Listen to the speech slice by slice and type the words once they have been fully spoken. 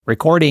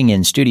Recording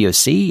in Studio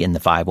C in the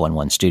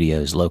 511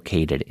 studios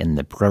located in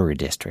the Brewery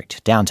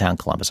District, downtown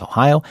Columbus,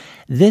 Ohio,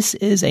 this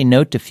is A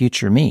Note to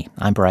Future Me.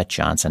 I'm Brett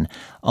Johnson,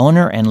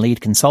 owner and lead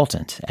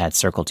consultant at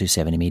Circle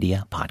 270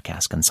 Media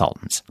Podcast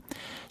Consultants.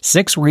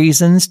 6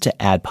 reasons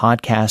to add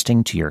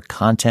podcasting to your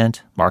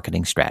content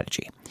marketing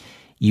strategy.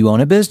 You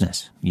own a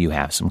business. You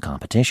have some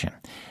competition.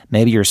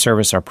 Maybe your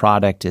service or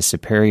product is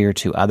superior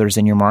to others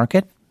in your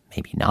market.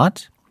 Maybe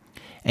not.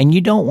 And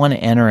you don't want to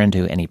enter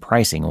into any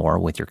pricing war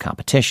with your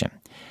competition.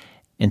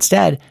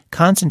 Instead,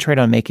 concentrate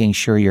on making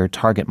sure your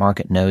target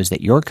market knows that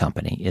your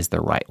company is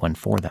the right one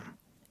for them.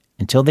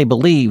 Until they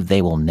believe,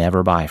 they will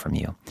never buy from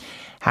you.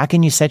 How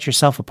can you set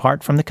yourself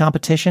apart from the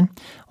competition?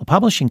 Well,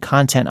 publishing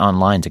content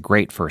online is a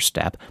great first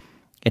step.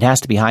 It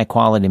has to be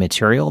high-quality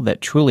material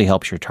that truly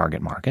helps your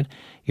target market.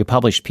 Your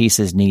published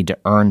pieces need to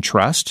earn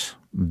trust,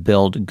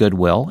 build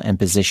goodwill, and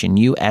position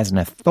you as an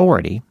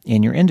authority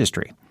in your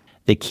industry.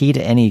 The key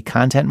to any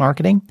content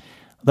marketing?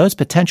 Those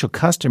potential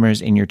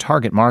customers in your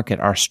target market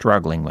are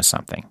struggling with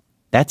something.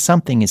 That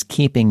something is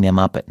keeping them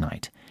up at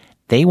night.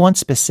 They want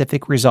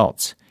specific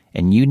results,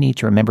 and you need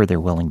to remember they're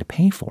willing to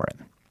pay for it.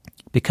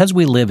 Because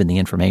we live in the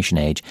information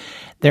age,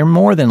 they're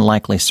more than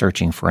likely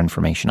searching for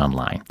information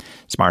online.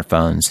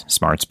 Smartphones,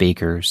 smart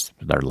speakers,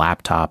 their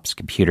laptops,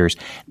 computers,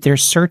 they're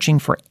searching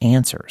for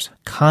answers,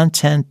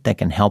 content that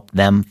can help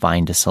them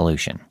find a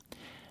solution.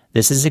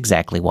 This is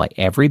exactly why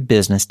every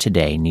business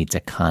today needs a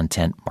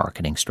content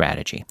marketing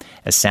strategy.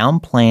 A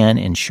sound plan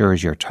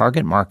ensures your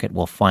target market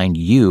will find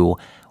you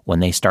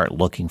when they start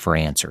looking for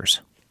answers.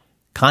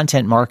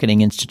 Content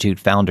Marketing Institute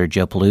founder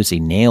Joe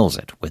Pulizzi nails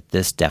it with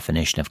this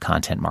definition of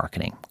content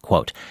marketing.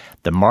 Quote,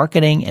 "The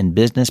marketing and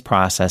business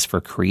process for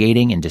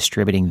creating and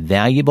distributing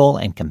valuable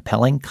and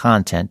compelling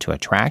content to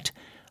attract,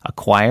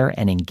 acquire,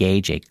 and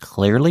engage a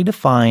clearly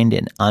defined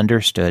and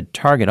understood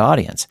target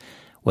audience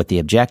with the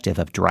objective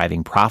of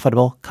driving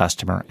profitable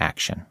customer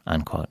action,"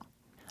 unquote.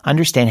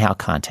 Understand how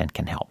content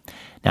can help.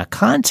 Now,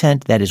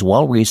 content that is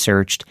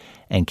well-researched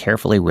and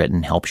carefully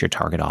written helps your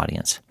target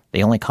audience.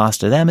 The only cost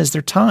to them is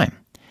their time.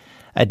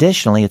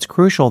 Additionally, it's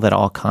crucial that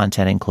all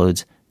content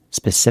includes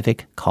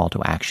specific call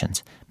to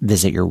actions.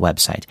 Visit your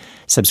website,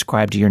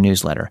 subscribe to your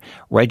newsletter,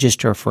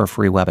 register for a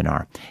free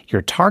webinar.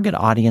 Your target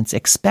audience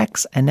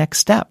expects a next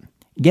step.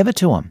 Give it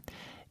to them.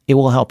 It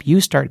will help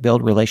you start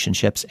build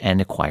relationships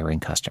and acquiring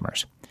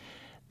customers.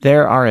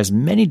 There are as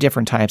many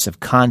different types of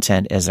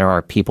content as there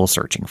are people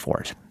searching for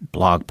it.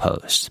 Blog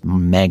posts,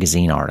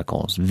 magazine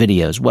articles,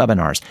 videos,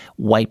 webinars,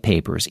 white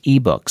papers,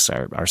 ebooks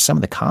are some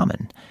of the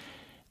common.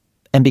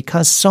 And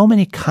because so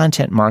many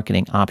content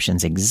marketing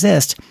options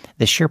exist,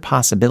 the sheer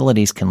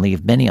possibilities can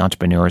leave many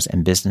entrepreneurs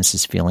and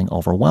businesses feeling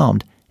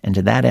overwhelmed. And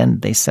to that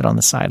end, they sit on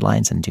the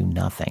sidelines and do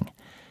nothing.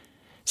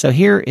 So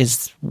here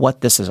is what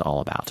this is all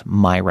about,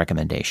 my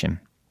recommendation.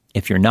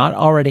 If you're not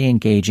already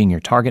engaging your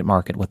target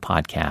market with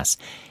podcasts,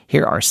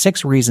 here are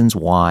 6 reasons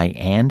why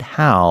and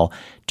how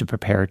to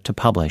prepare to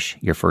publish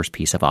your first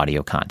piece of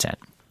audio content.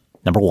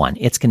 Number 1,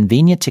 it's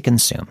convenient to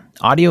consume.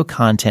 Audio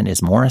content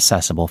is more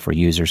accessible for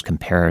users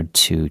compared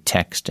to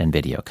text and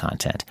video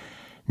content.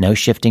 No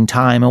shifting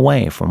time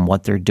away from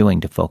what they're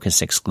doing to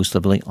focus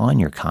exclusively on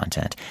your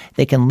content.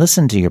 They can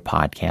listen to your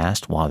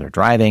podcast while they're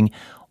driving,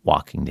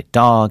 walking the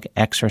dog,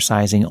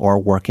 exercising, or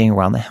working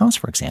around the house,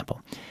 for example.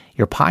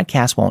 Your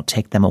podcast won't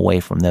take them away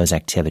from those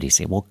activities.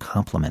 It will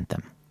complement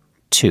them.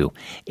 2,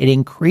 it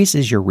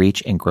increases your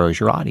reach and grows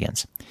your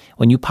audience.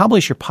 When you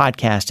publish your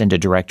podcast into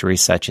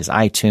directories such as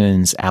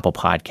iTunes, Apple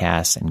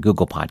Podcasts, and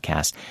Google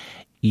Podcasts,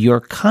 your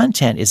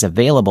content is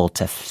available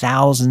to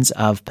thousands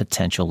of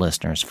potential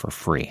listeners for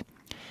free.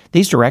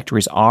 These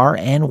directories are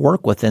and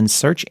work within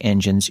search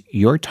engines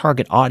your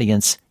target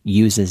audience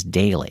uses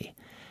daily.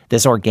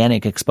 This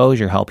organic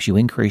exposure helps you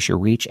increase your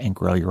reach and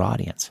grow your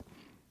audience.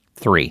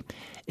 3,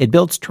 it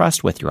builds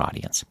trust with your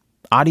audience.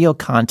 Audio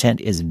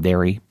content is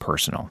very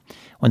personal.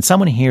 When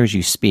someone hears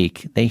you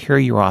speak, they hear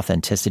your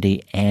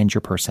authenticity and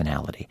your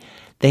personality.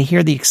 They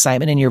hear the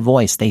excitement in your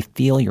voice. They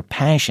feel your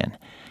passion.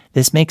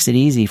 This makes it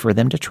easy for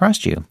them to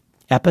trust you.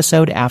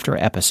 Episode after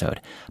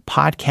episode,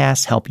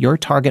 podcasts help your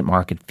target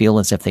market feel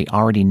as if they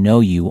already know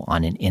you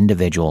on an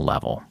individual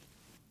level.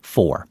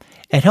 4,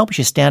 it helps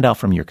you stand out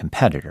from your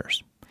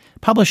competitors.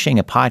 Publishing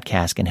a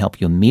podcast can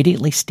help you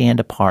immediately stand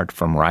apart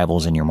from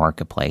rivals in your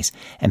marketplace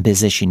and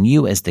position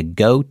you as the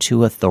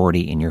go-to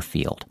authority in your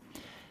field.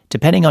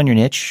 Depending on your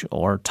niche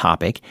or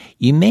topic,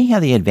 you may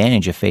have the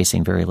advantage of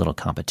facing very little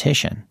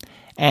competition.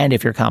 And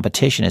if your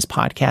competition is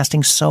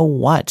podcasting, so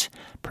what?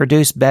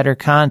 Produce better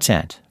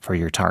content for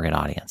your target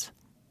audience.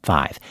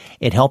 5,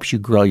 it helps you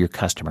grow your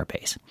customer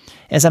base.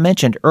 As I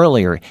mentioned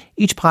earlier,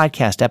 each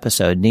podcast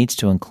episode needs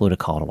to include a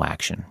call to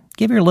action.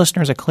 Give your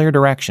listeners a clear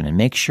direction and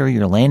make sure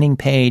your landing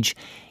page,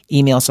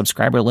 email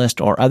subscriber list,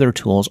 or other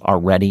tools are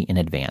ready in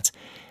advance.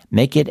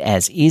 Make it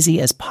as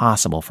easy as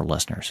possible for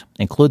listeners.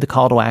 Include the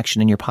call to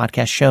action in your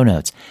podcast show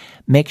notes.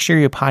 Make sure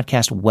your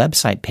podcast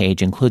website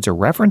page includes a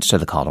reference to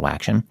the call to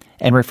action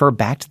and refer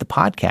back to the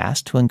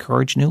podcast to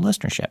encourage new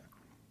listenership.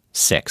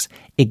 6,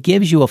 it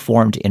gives you a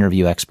forum to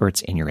interview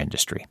experts in your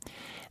industry.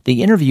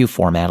 The interview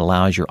format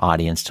allows your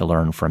audience to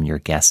learn from your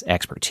guest's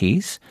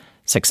expertise,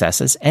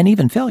 successes, and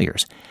even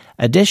failures.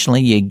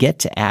 Additionally, you get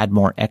to add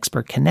more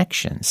expert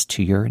connections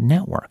to your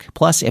network.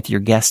 Plus, if your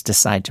guests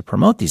decide to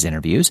promote these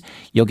interviews,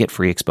 you'll get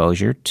free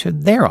exposure to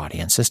their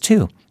audiences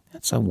too.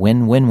 That's a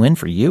win-win-win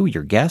for you,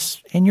 your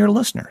guests, and your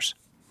listeners.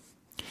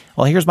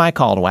 Well, here's my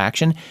call to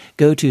action.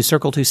 Go to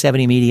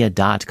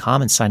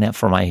circle270media.com and sign up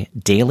for my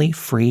daily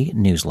free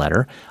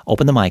newsletter,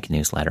 Open the Mic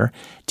newsletter.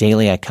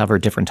 Daily, I cover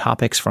different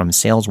topics from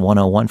Sales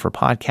 101 for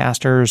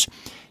podcasters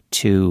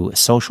to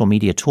social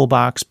media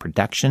toolbox,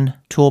 production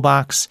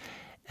toolbox,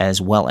 as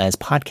well as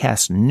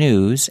podcast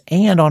news.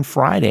 And on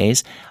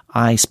Fridays,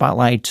 I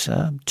spotlight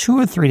 2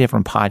 or 3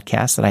 different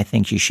podcasts that I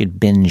think you should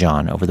binge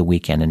on over the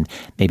weekend and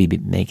maybe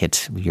make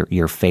it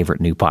your favorite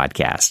new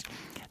podcast.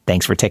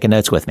 Thanks for taking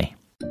notes with me.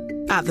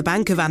 At the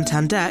Bank of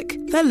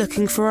Antandek, they're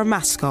looking for a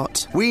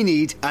mascot. We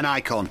need an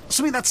icon.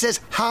 Something that says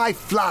high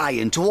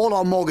flying to all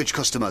our mortgage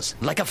customers.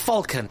 Like a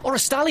falcon or a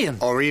stallion.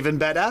 Or even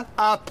better,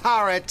 a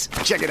parrot.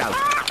 Check it out.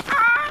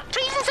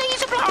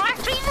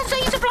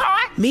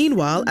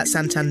 Meanwhile, at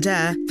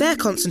Santander, they're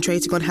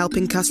concentrating on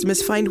helping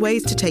customers find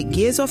ways to take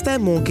years off their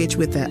mortgage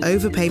with their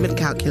overpayment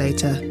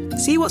calculator.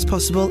 See what's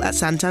possible at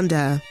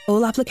Santander.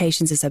 All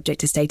applications are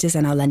subject to status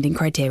and our lending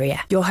criteria.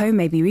 Your home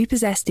may be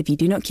repossessed if you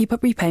do not keep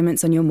up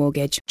repayments on your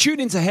mortgage. Tune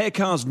into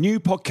Heycar's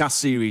new podcast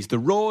series, The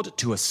Road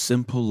to a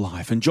Simple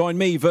Life, and join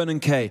me, Vernon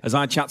Kay, as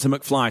I chat to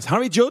McFly's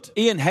Harry Judd,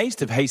 Ian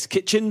Haste of Haste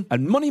Kitchen,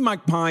 and Money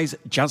Magpie's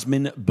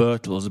Jasmine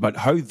Birtles about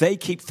how they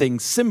keep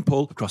things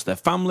simple across their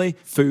family,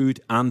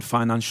 food, and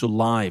financial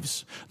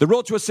lives. The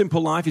Road to a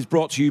Simple Life is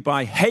brought to you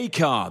by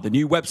Heycar, the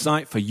new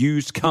website for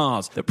used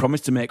cars that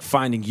promise to make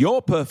finding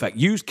your perfect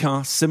used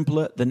car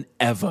simpler than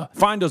ever.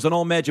 Find us on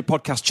all major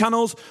podcast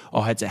channels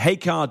or head to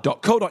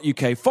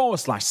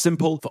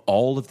heycar.co.uk/simple for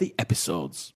all of the episodes.